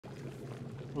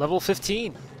Level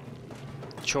 15.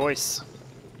 Choice.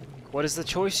 What is the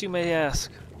choice, you may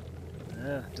ask?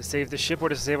 To save the ship or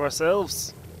to save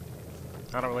ourselves?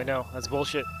 I don't really know. That's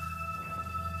bullshit.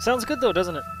 Sounds good though,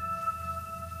 doesn't it?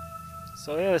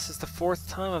 So yeah, this is the 4th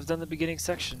time I've done the beginning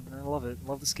section. I love it.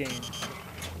 Love this game.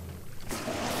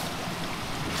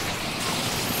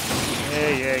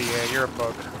 Yeah, you're a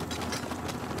bug.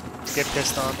 Get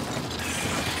pissed on.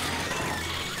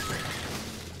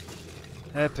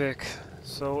 Epic.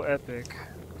 So epic.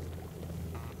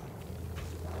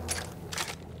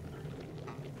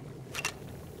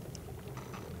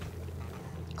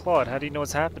 Claude, how do you know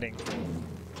what's happening?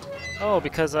 Oh,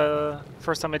 because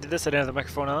first time I did this I didn't have the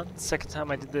microphone on. Second time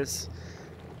I did this,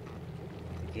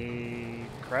 the game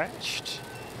crashed.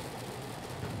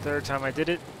 Third time I did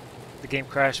it, the game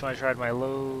crashed when I tried my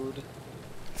load.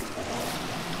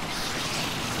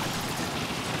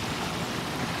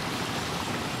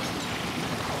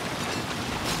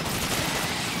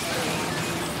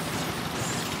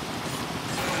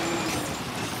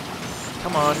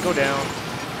 Come on, go down.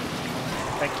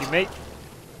 Thank you, mate.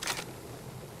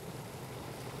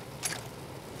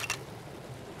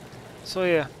 So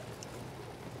yeah,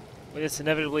 this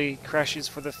inevitably crashes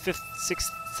for the 5th, 6th,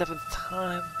 7th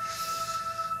time.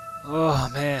 Oh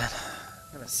man,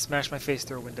 I'm gonna smash my face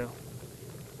through a window.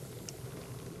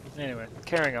 Anyway,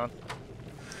 carrying on.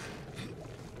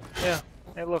 Yeah,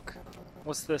 hey look,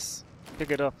 what's this?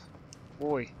 Pick it up.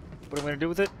 Boy, what am I gonna do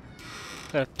with it?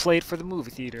 I'm gonna play it for the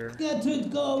movie theater. Get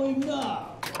it going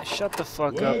now! Shut the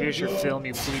fuck up, here's your film,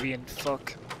 you plebeian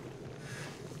fuck.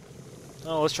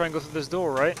 Oh, let's try and go through this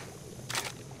door, right?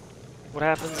 What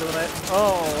happens when I...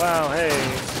 Oh, wow, hey,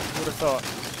 who'd have thought?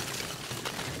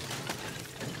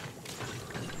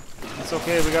 It's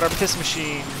okay, we got our piss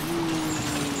machine.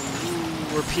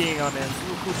 Ooh, we're peeing on him.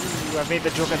 Ooh, I've made the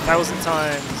joke 1,000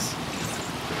 times.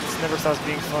 This never stops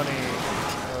being funny.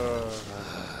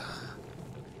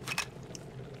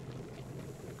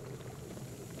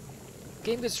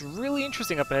 Game gets really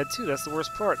interesting up ahead too, that's the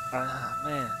worst part.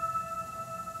 Man.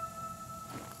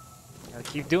 Gotta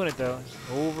keep doing it though,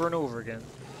 over and over again.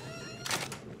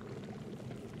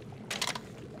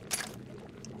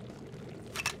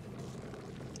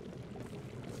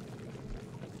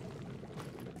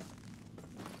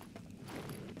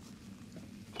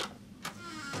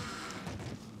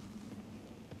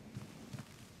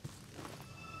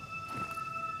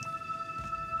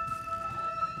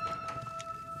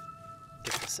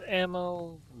 Get this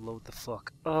ammo, load the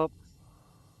fuck up.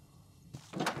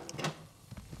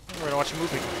 We're gonna watch a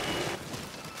movie.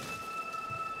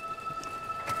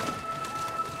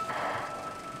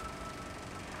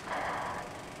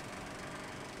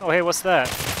 Oh hey, what's that?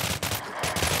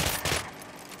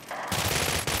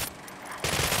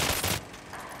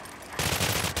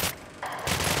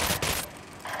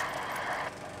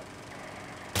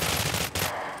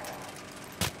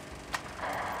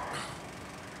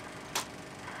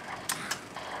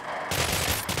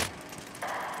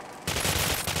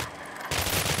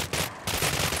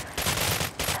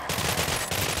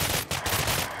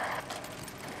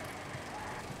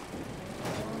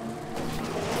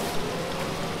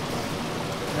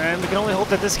 And we can only hope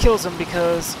that this kills him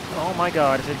because, oh my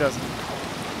god, if it doesn't.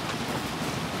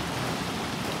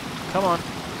 Come on.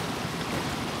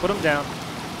 Put him down.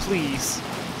 Please.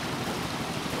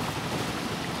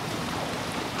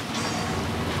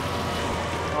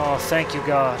 Oh, thank you,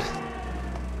 God.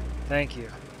 Thank you.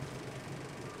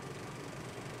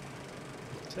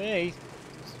 So, hey,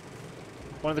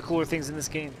 one of the cooler things in this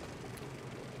game.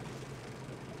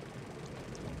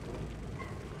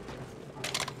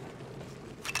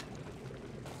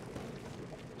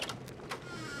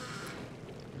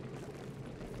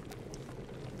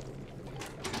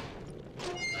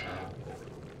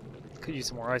 Could use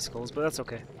some more icicles, but that's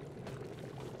okay.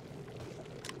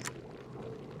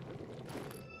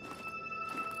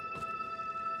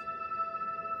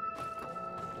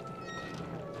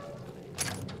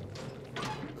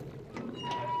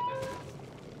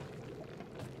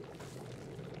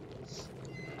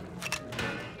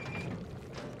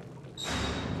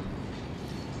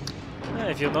 Yeah,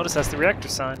 if you'll notice, that's the reactor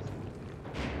sign.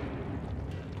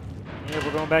 Yeah,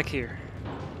 we're going back here.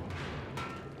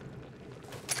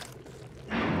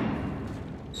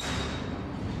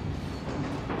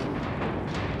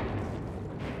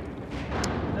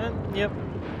 Yep.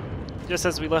 Just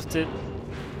as we left it,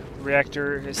 the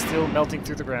reactor is still melting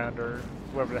through the ground, or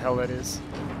whoever the hell that is.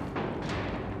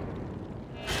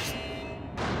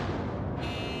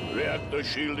 Reactor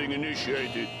shielding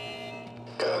initiated.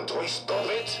 Can't we stop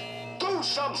it? Do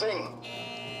something!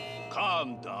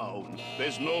 Calm down.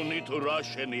 There's no need to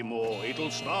rush anymore. It'll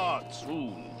start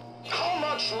soon. How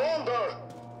much longer?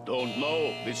 Don't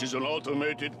know. This is an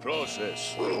automated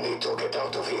process. We need to get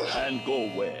out of here. And go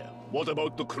where? What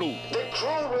about the crew? The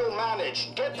crew will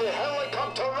manage. Get the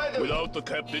helicopter ready. Without the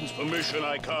captain's permission,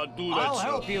 I can't do that, I'll sir.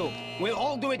 help you. We'll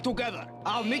all do it together.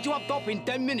 I'll meet you up top in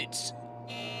 10 minutes.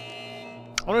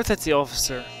 I wonder if that's the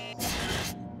officer.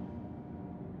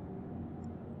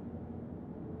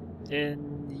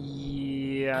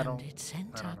 Yeah, I don't. And it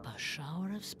sent up a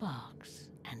shower of sparks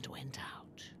and went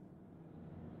out.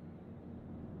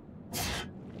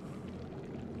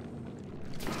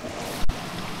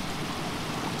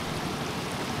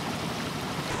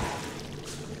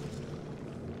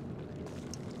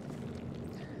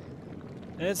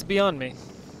 It's beyond me.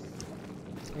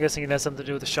 I'm guessing it has something to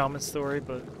do with the shaman story,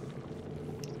 but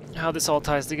how this all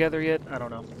ties together yet, I don't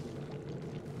know.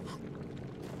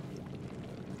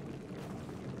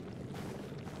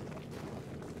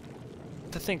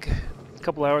 I think a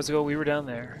couple hours ago we were down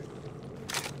there.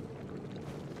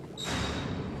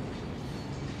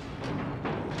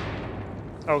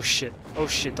 Oh shit,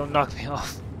 don't knock me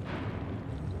off.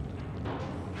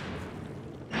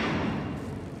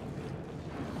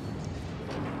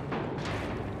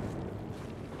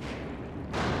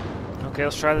 Okay,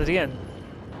 let's try that again.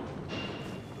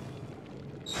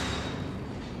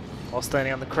 While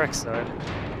standing on the correct side.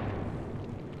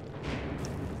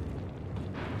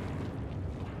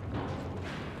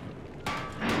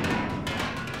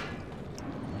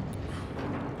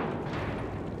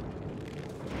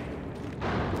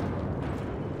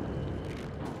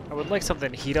 I would like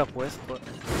something to heat up with, but...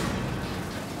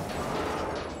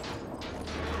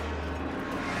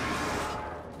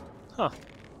 Huh.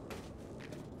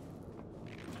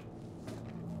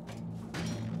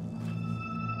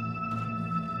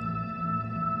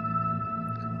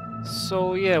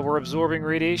 So yeah, we're absorbing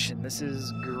radiation. This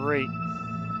is great.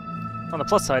 On the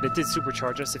plus side, it did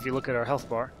supercharge us if you look at our health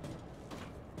bar.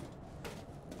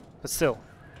 But still.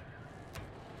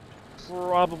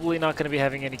 Probably not going to be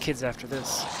having any kids after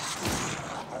this.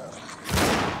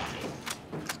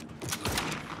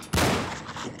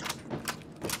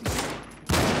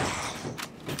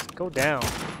 Go down.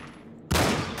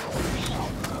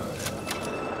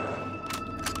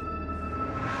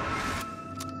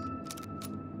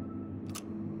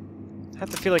 I have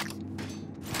to feel like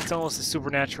it's almost a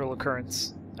supernatural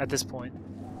occurrence at this point.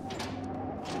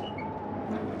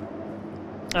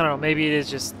 I don't know, maybe it is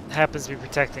just happens to be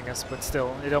protecting us, but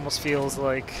still, it almost feels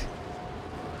like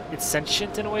it's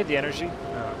sentient in a way, the energy. I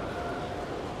don't know.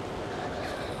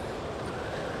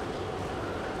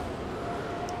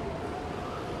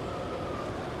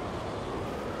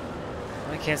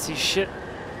 I can't see shit.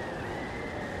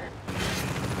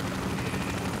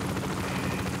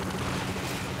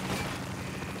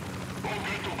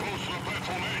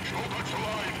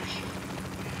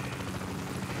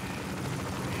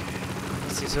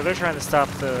 So they're trying to stop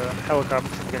the helicopter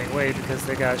from getting away because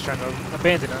the guy's trying to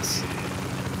abandon us.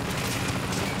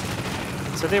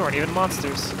 So they weren't even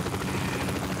monsters.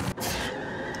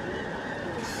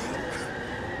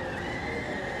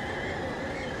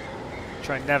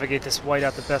 Try and navigate this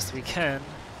whiteout the best we can.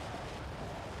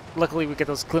 Luckily we get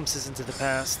those glimpses into the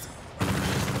past.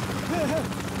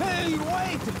 Hey,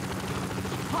 wait!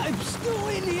 I'm still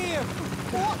in here!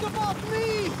 What about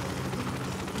me?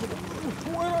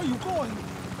 Where are you going?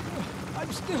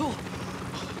 I'm still...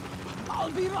 I'll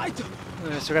be right. So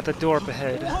we got the door up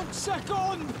ahead. 1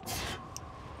 second!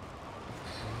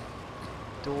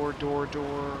 Door.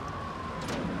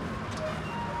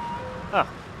 Ah.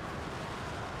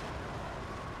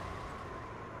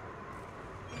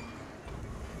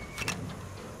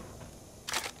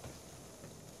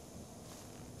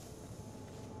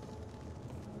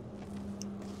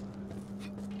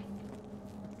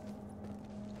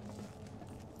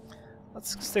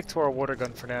 Let's stick to our water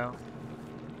gun for now.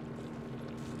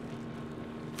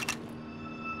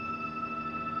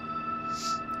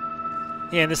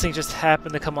 Yeah, and this thing just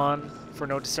happened to come on for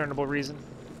no discernible reason.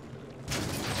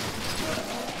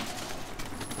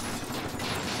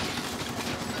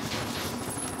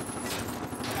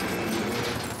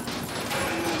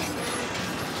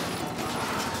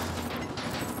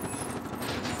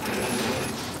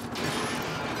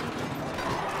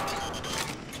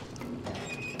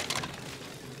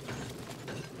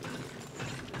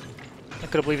 I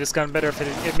could have believed this gun better if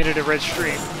it emitted a red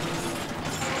stream.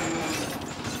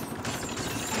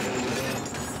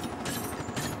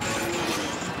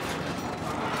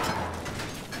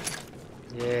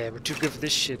 Yeah, we're too good for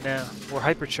this shit now. We're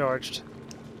hypercharged.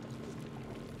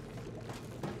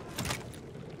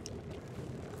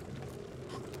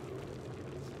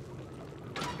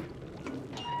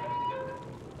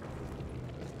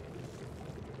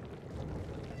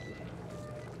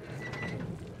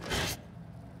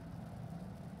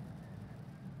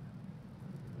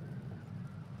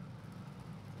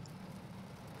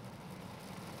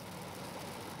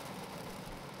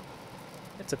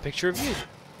 It's a picture of you.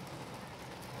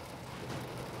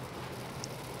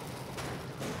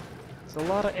 There's a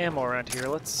lot of ammo around here.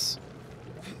 Let's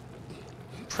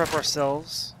prep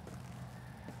ourselves.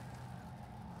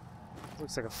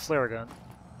 Looks like a flare gun.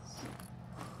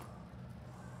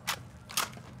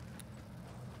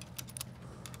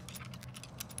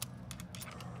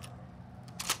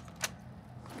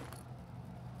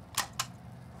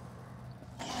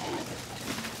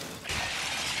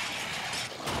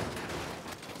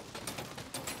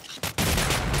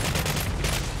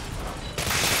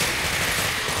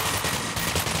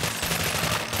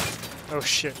 Oh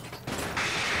shit.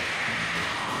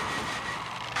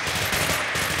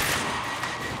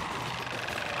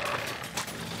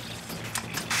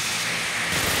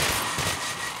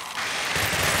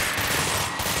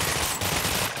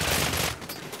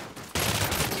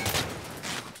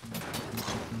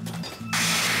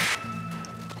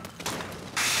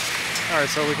 Alright,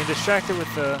 so we can distract it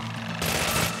with the...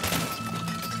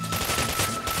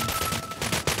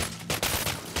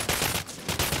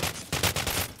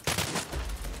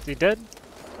 Is he dead?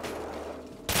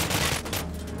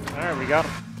 Alright, we got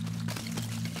him.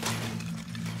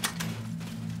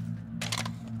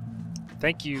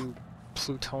 Thank you,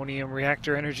 plutonium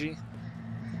reactor energy.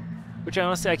 Which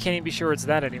honestly, I can't even be sure it's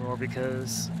that anymore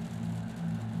because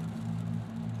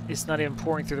it's not even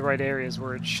pouring through the right areas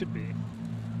where it should be.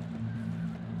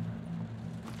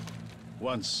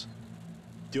 Once,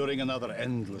 during another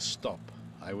endless stop,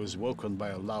 I was woken by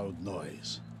a loud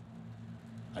noise.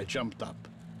 I jumped up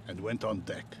and went on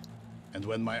deck, and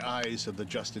when my eyes had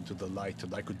adjusted to the light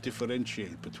and I could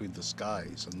differentiate between the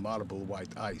skies and marble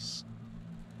white ice,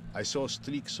 I saw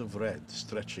streaks of red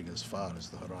stretching as far as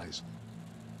the horizon.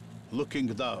 Looking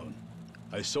down,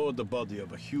 I saw the body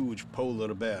of a huge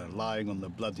polar bear lying on the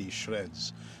bloody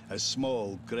shreds as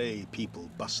small grey people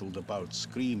bustled about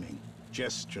screaming,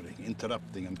 gesturing,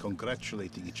 interrupting and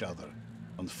congratulating each other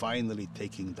on finally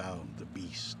taking down the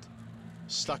beast.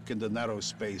 Stuck in the narrow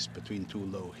space between two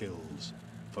low hills,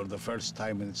 for the first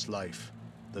time in its life,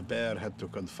 the bear had to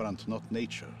confront not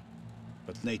nature,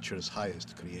 but nature's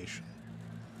highest creation.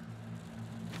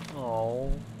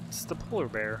 Oh, it's the polar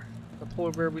bear. The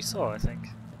polar bear we saw, I think.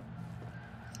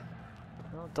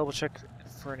 Well, double check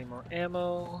for any more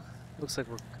ammo. Looks like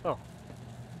we're... Oh.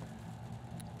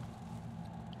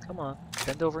 Come on,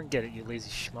 bend over and get it, you lazy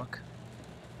schmuck.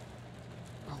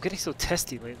 I'm getting so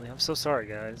testy lately. I'm so sorry,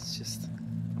 guys. It's just...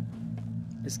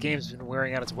 this game's been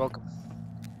wearing out its welcome.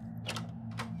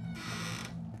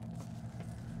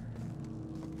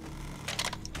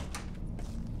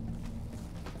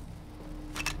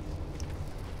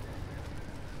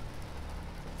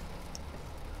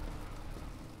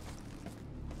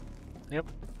 Yep,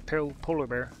 polar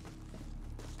bear.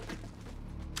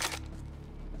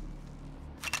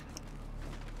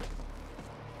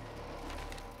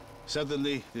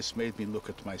 Suddenly, this made me look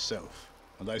at myself,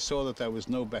 and I saw that I was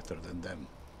no better than them.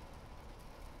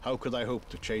 How could I hope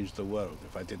to change the world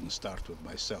if I didn't start with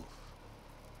myself?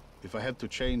 If I had to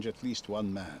change at least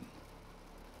one man,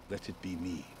 let it be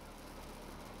me.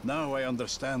 Now I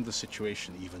understand the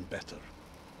situation even better.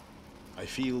 I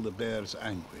feel the bear's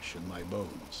anguish in my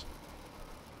bones.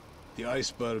 The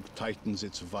iceberg tightens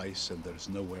its vice and there's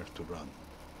nowhere to run.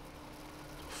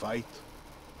 To fight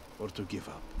or to give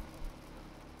up.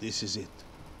 This is it.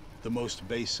 The most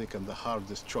basic and the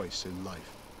hardest choice in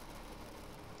life.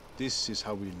 This is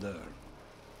how we learn.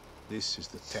 This is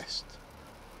the test.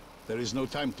 There is no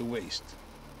time to waste.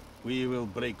 We will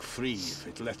break free if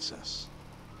it lets us.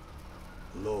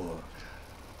 Lord,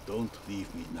 don't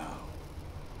leave me now.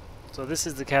 So this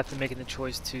is the captain making the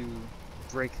choice to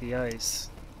break the ice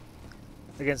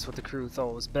against what the crew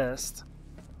thought was best.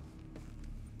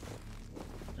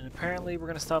 And apparently we're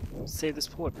gonna stop and save this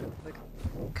polar bear. Like,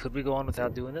 could we go on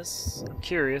without doing this? I'm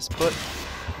curious, but...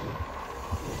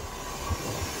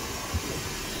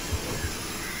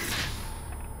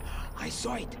 I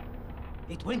saw it.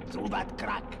 It went through that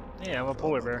crack. yeah, I'm a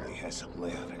polar bear. Probably has some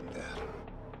lair in there.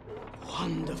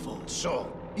 Wonderful.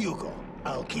 So, you go.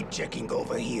 I'll keep checking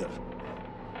over here.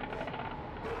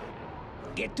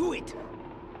 Get to it.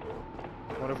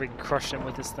 What if we can crush him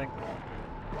with this thing?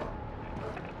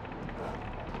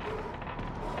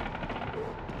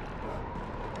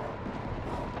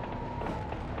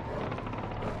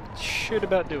 Should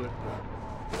about do it.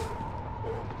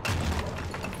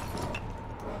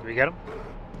 Did we get him?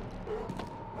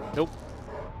 Nope.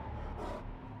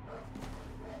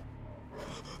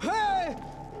 Hey!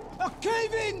 A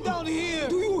cave-in down here!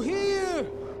 Do you hear?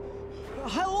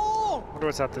 Hello? Wonder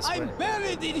what's out this way. I'm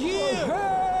buried in here!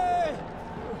 Hey!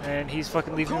 And he's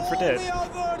fucking leaving him for Call dead. the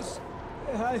others!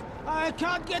 I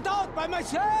can't get out by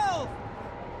myself!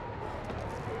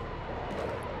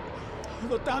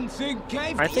 The damn thing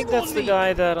caved I think in that's on the me.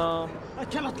 guy that I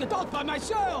cannot get out by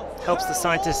myself! helps the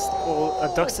scientist, or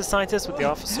abducts the scientist with the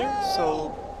officer,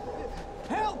 so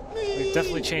Help me! we've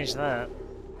definitely changed that.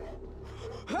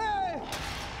 Hey!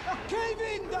 A cave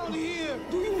in down here!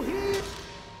 Do you